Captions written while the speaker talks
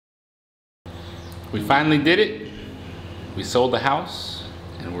We finally did it. We sold the house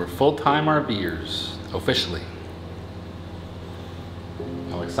and we're full-time RVers, officially.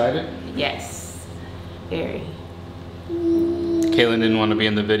 All excited? Yes, very. Kaylin didn't want to be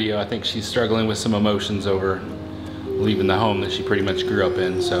in the video. I think she's struggling with some emotions over leaving the home that she pretty much grew up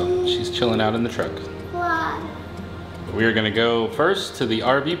in, so she's chilling out in the truck. We are gonna go first to the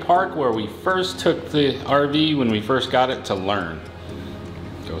RV park where we first took the RV when we first got it to learn.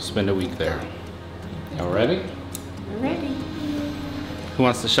 Go spend a week there. Y'all ready? We're ready. Who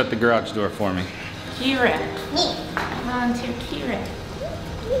wants to shut the garage door for me? Kira. Me. Volunteer Kira.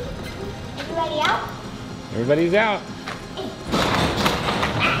 Everybody out? Everybody's out.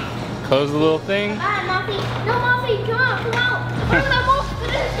 Close the little thing. Come on, Muffy. No, Muffy, come out, come out.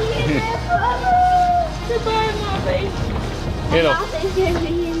 Goodbye, Muffy.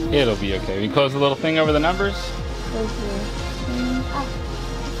 It'll be okay. You close the little thing over the numbers?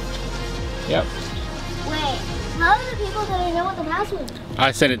 Yep. Wait, how are the people gonna know what the password is?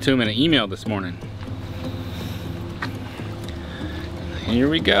 I sent it to him in an email this morning. Here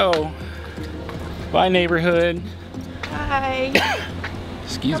we go. Bye, neighborhood. Hi.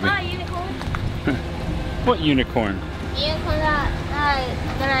 Excuse me. Come on, unicorn. What unicorn? Unicorn that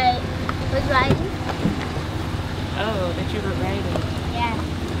I was riding. Oh, that you were riding. Yeah.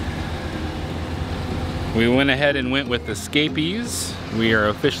 We went ahead and went with escapees. We are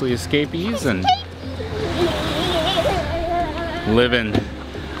officially escapees and living.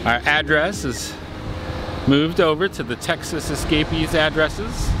 Our address is moved over to the Texas escapees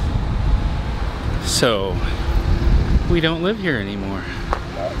addresses. So we don't live here anymore.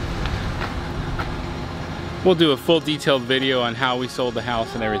 We'll do a full detailed video on how we sold the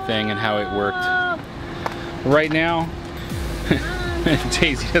house and everything and how it worked. Right now,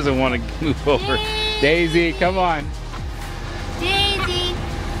 Daisy doesn't want to move over. Daisy, come on. Daisy.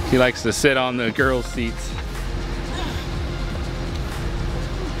 She likes to sit on the girls' seats.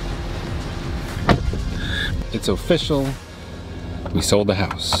 It's official. We sold the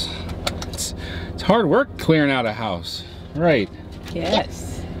house. It's hard work clearing out a house, right? Yes.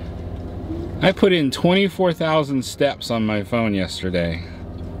 I put in 24,000 steps on my phone yesterday,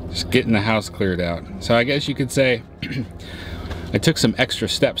 just getting the house cleared out. So I guess you could say I took some extra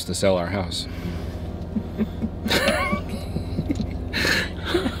steps to sell our house.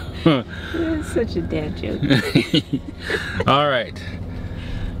 That's such a dad joke. All right.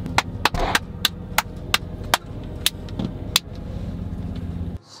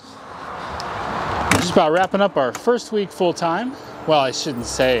 Just about wrapping up our first week full time. Well, I shouldn't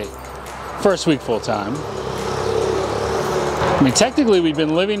say first week full time. I mean, technically we've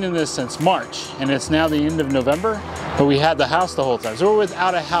been living in this since March and it's now the end of November, but we had the house the whole time. So we're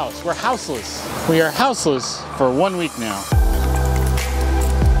without a house. We're houseless. We are houseless for 1 week now.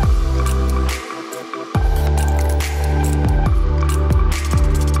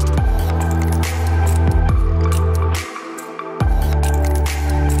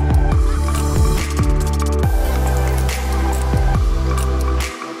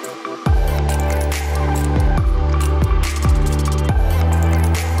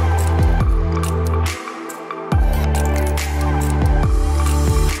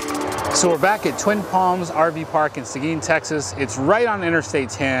 So we're back at Twin Palms RV Park in Seguin, Texas. It's right on Interstate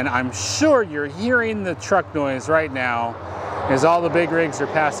 10. I'm sure you're hearing the truck noise right now as all the big rigs are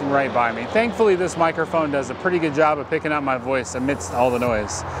passing right by me. Thankfully, this microphone does a pretty good job of picking up my voice amidst all the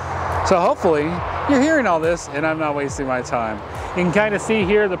noise. So hopefully you're hearing all this and I'm not wasting my time. You can kind of see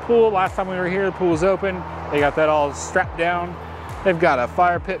here the pool. Last time we were here, the pool was open. They got that all strapped down. They've got a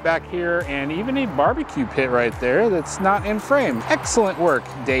fire pit back here and even a barbecue pit right there that's not in frame. Excellent work,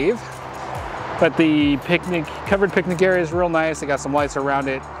 Dave. But the covered picnic area is real nice. They got some lights around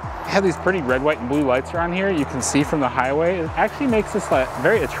it. They have these pretty red, white, and blue lights around here. You can see from the highway. It actually makes this a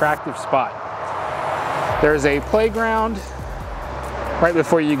very attractive spot. There's a playground right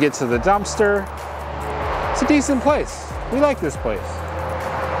before you get to the dumpster. It's a decent place. We like this place.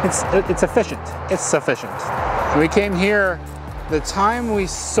 It's efficient. It's sufficient. We came here the time we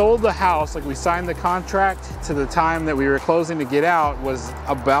sold the house, like we signed the contract to the time that we were closing to get out was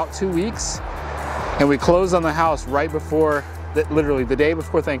about 2 weeks. And we closed on the house right before, literally the day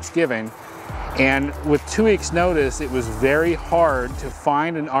before Thanksgiving. And with 2 weeks notice, it was very hard to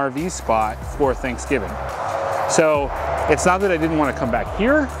find an RV spot for Thanksgiving. So it's not that I didn't want to come back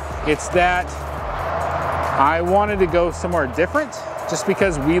here, it's that I wanted to go somewhere different just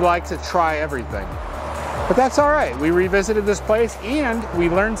because we like to try everything. But that's all right. We revisited this place and we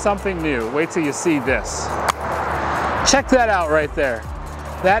learned something new. Wait till you see this. Check that out right there.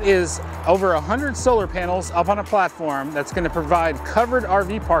 That is over 100 solar panels up on a platform that's going to provide covered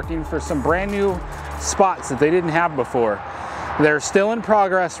RV parking for some brand new spots that they didn't have before. They're still in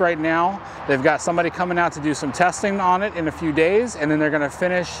progress right now. They've got somebody coming out to do some testing on it in a few days, and then they're going to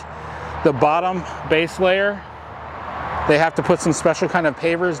finish the bottom base layer. They have to put some special kind of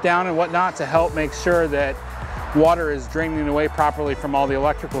pavers down and whatnot to help make sure that water is draining away properly from all the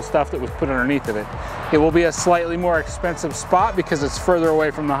electrical stuff that was put underneath of it. It will be a slightly more expensive spot because it's further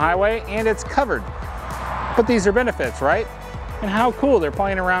away from the highway and it's covered. But these are benefits, right? And how cool, they're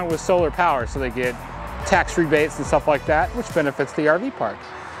playing around with solar power so they get tax rebates and stuff like that, which benefits the RV park.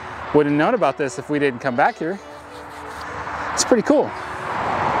 Wouldn't have known about this if we didn't come back here. It's pretty cool.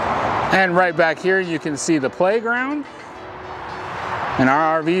 And right back here you can see the playground, and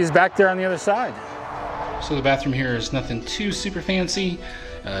our RV is back there on the other side. So the bathroom here is nothing too super fancy.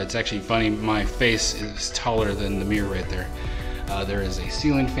 It's actually funny, my face is taller than the mirror right there. There is a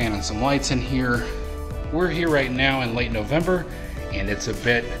ceiling fan and some lights in here. We're here right now in late November, and it's a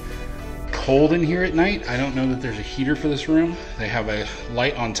bit cold in here at night. I don't know that there's a heater for this room. They have a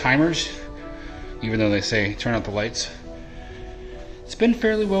light on timers, even though they say turn out the lights. It's been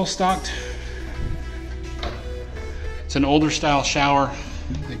fairly well stocked. It's an older style shower.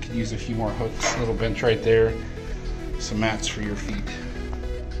 They could use a few more hooks. Little bench right there. Some mats for your feet.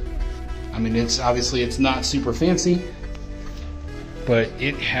 I mean, it's obviously it's not super fancy, but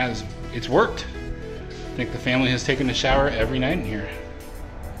it's worked. I think the family has taken a shower every night in here.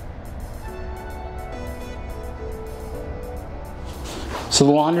 So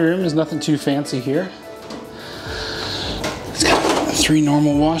the laundry room is nothing too fancy here. It's got 3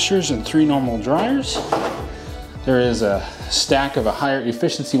 normal washers and 3 normal dryers. There is a stack of a higher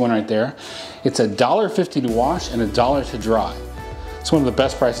efficiency one right there. It's $1.50 to wash and $1 to dry. It's one of the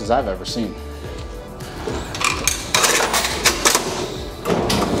best prices I've ever seen.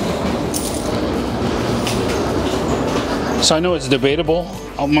 So I know it's debatable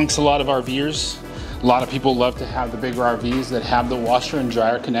amongst a lot of RVers. A lot of people love to have the bigger RVs that have the washer and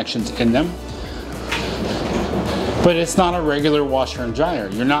dryer connections in them. But it's not a regular washer and dryer.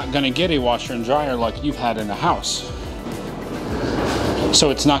 You're not going to get a washer and dryer like you've had in a house.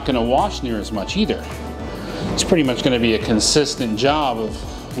 So it's not going to wash near as much either. It's pretty much going to be a consistent job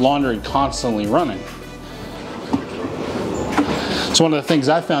of laundry constantly running. So one of the things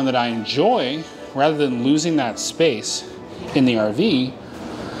I found that I enjoy, rather than losing that space in the RV,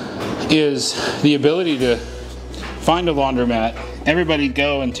 is the ability to find a laundromat, everybody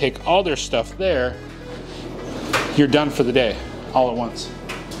go and take all their stuff there. You're done for the day, all at once.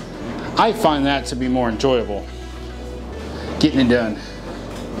 I find that to be more enjoyable, getting it done.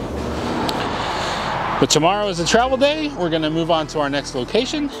 But tomorrow is a travel day. We're gonna move on to our next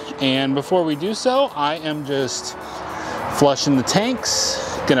location. And before we do so, I am just flushing the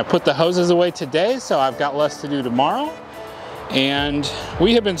tanks. Gonna put the hoses away today, so I've got less to do tomorrow. And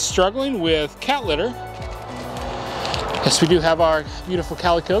we have been struggling with cat litter. Yes, we do have our beautiful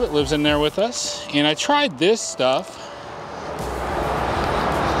Calico that lives in there with us. And I tried this stuff.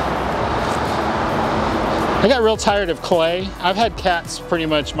 I got real tired of clay. I've had cats pretty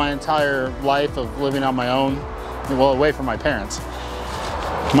much my entire life of living on my own, well, away from my parents.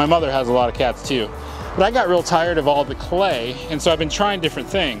 My mother has a lot of cats too. But I got real tired of all the clay, and so I've been trying different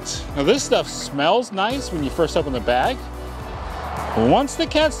things. Now this stuff smells nice when you first open the bag. Once the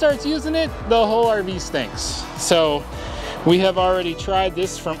cat starts using it, the whole RV stinks. So we have already tried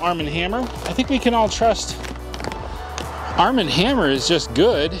this from Arm & Hammer. I think we can all trust Arm & Hammer is just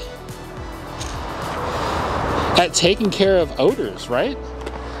good at taking care of odors, right?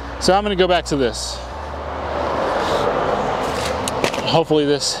 So I'm gonna go back to this. Hopefully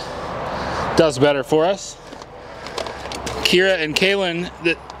this does better for us. Kira and Kaylin,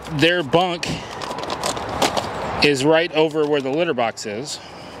 their bunk is right over where the litter box is.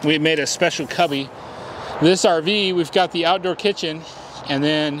 We made a special cubby. This RV, we've got the outdoor kitchen, and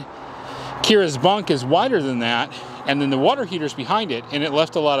then Kira's bunk is wider than that, and then the water heater's behind it, and it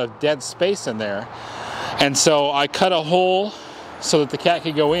left a lot of dead space in there. And so I cut a hole so that the cat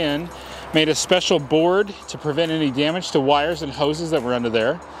could go in, made a special board to prevent any damage to wires and hoses that were under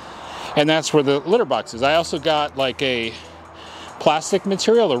there. And that's where the litter box is. I also got like a plastic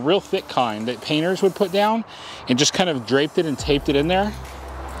material, a real thick kind that painters would put down, and just kind of draped it and taped it in there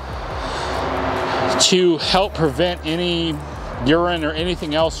to help prevent any urine or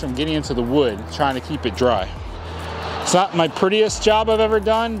anything else from getting into the wood, trying to keep it dry. It's not my prettiest job I've ever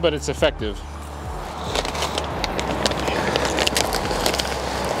done, but it's effective.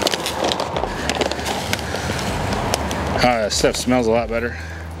 That stuff smells a lot better.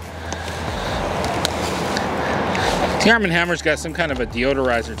 The Arm & Hammer's got some kind of a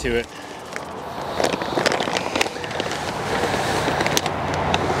deodorizer to it.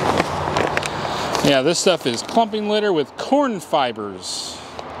 Yeah, this stuff is clumping litter with corn fibers.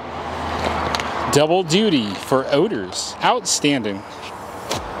 Double duty for odors. Outstanding.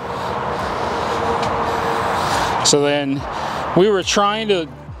 So then we were trying to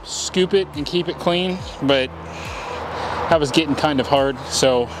scoop it and keep it clean, but that was getting kind of hard,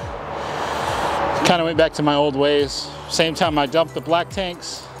 so kind of went back to my old ways. Same time I dumped the black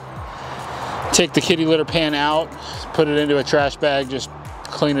tanks, take the kitty litter pan out, put it into a trash bag, just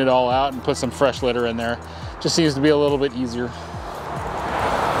clean it all out and put some fresh litter in there. Just seems to be a little bit easier.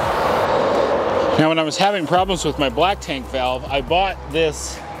 Now when I was having problems with my black tank valve, I bought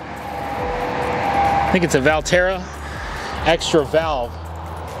this, I think it's a Valterra extra valve,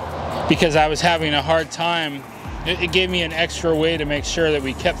 because I was having a hard time. It gave me an extra way to make sure that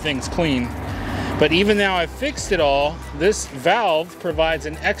we kept things clean. But even now I've fixed it all, this valve provides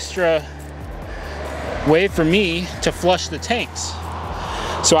an extra way for me to flush the tanks.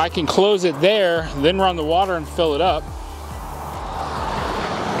 So I can close it there, then run the water and fill it up.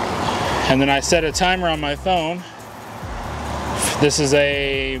 And then I set a timer on my phone. This is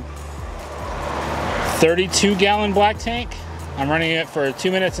a 32-gallon black tank. I'm running it for 2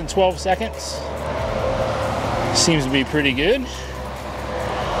 minutes and 12 seconds. Seems to be pretty good.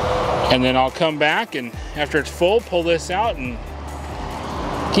 And then I'll come back, and after it's full, pull this out and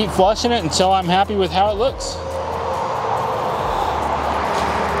keep flushing it until I'm happy with how it looks.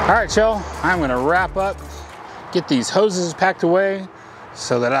 All right, y'all, I'm gonna wrap up, get these hoses packed away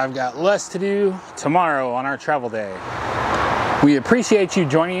so that I've got less to do tomorrow on our travel day. We appreciate you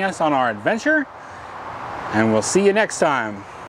joining us on our adventure, and we'll see you next time.